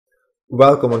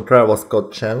Welcome on Travis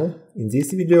Code channel. In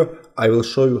this video I will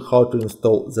show you how to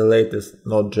install the latest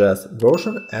Node.js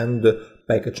version and the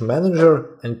package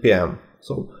manager NPM.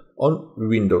 So on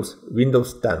Windows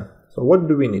 10. So what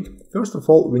do we need? First of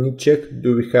all, we need to check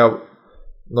do we have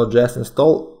Node.js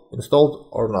installed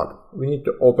or not. We need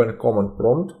to open a command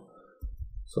prompt.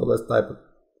 So let's type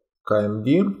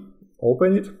kmd,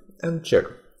 open it and check.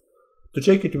 To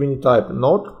check it we need to type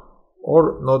node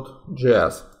or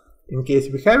Node.js. In case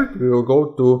we have it, we will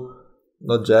go to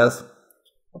Node.js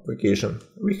application.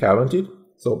 We haven't it,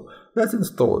 so let's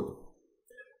install it.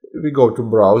 We go to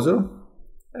browser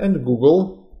and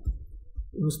Google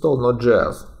install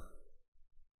Node.js.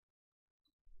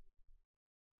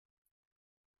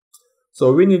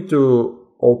 So we need to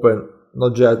open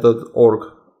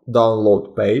nodejs.org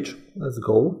download page. Let's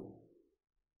go.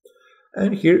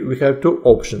 And here we have two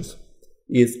options.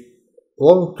 It's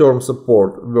long-term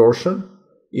support version.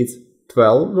 It's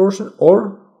 12 version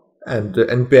and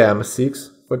NPM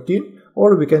 6.14,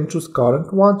 or we can choose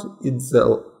current one. It's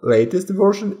the latest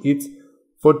version, it's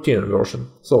 14 version.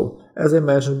 So as I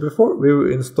mentioned before, we will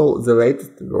install the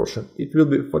latest version. It will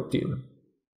be 14.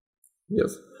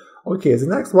 Yes. Okay, the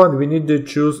next one we need to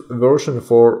choose version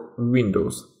for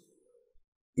Windows.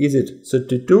 Is it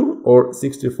 32 or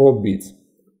 64 bits?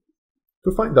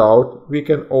 To find out, we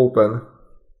can open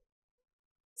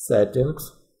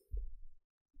settings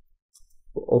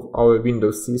of our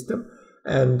Windows system,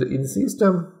 and in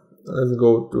system let's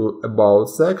go to about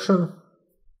section.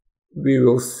 We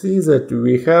will see that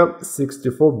we have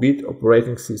 64-bit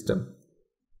operating system.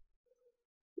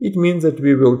 It means that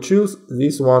we will choose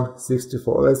this one,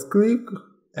 64. Let's click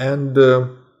and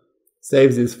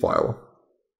save this file.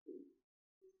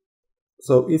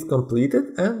 So it's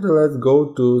completed, and let's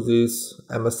go to this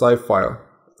MSI file.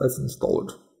 Let's install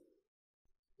it.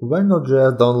 When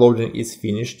Node.js downloading is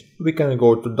finished, we can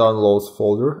go to Downloads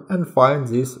folder and find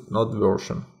this Node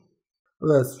version.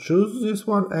 Let's choose this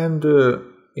one and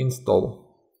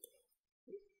install.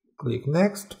 Click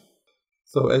Next.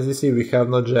 So as you see, we have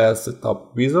Node.js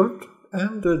setup wizard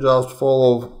and just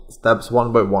follow steps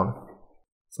one by one.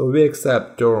 So we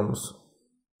accept terms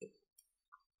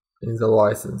in the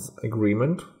license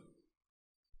agreement.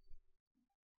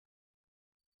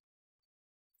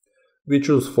 We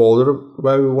choose folder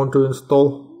where we want to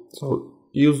install, so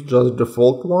use just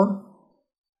default one.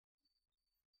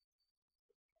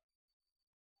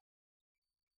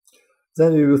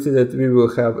 Then we will see that we will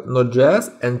have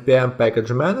Node.js, NPM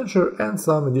package manager and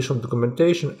some additional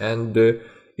documentation, and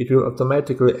it will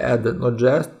automatically add the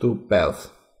Node.js to path.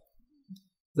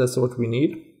 That's what we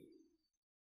need.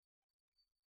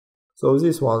 So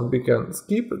this one we can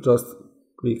skip, just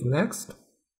click Next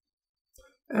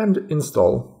and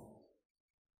install.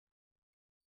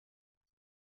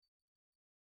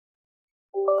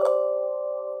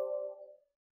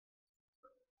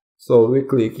 So we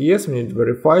click yes, we need to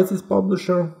verify this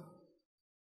publisher.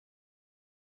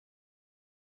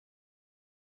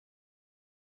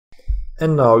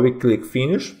 And now we click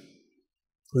finish.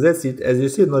 That's it. As you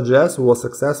see, Node.js was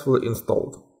successfully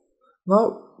installed.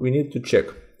 Now we need to check.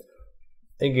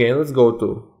 Again, let's go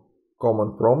to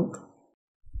command prompt.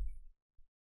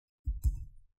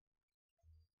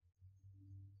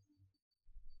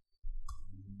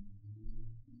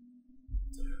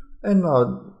 And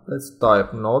now let's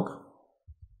type node.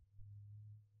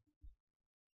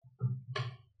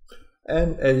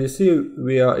 And as you see,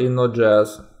 we are in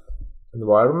Node.js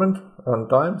environment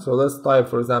runtime. So let's type,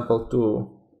 for example,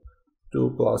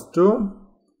 2 plus 2.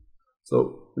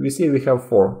 So we see we have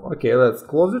 4. Okay, let's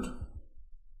close it.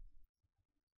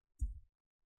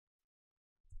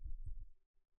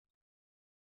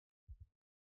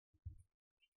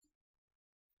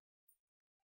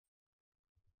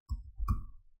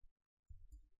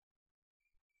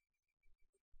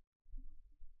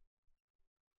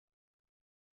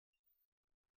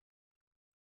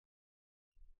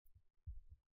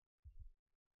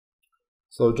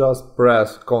 So just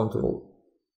press Ctrl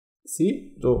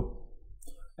C to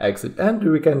exit, and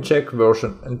we can check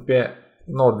version NPM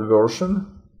node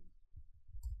version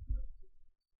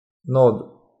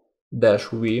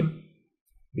node-v.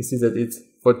 We see that it's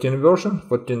 14 version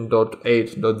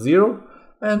 14.8.0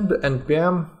 and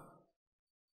NPM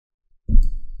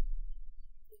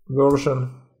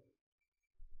version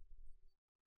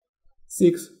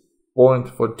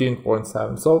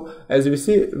 6.14.7. So as we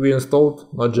see, we installed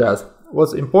Node.js.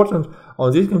 What's important,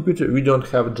 on this computer we don't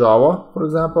have Java, for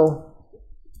example.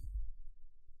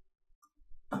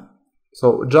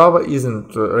 So Java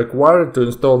isn't required to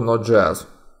install Node.js.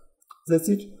 That's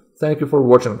it. Thank you for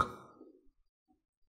watching.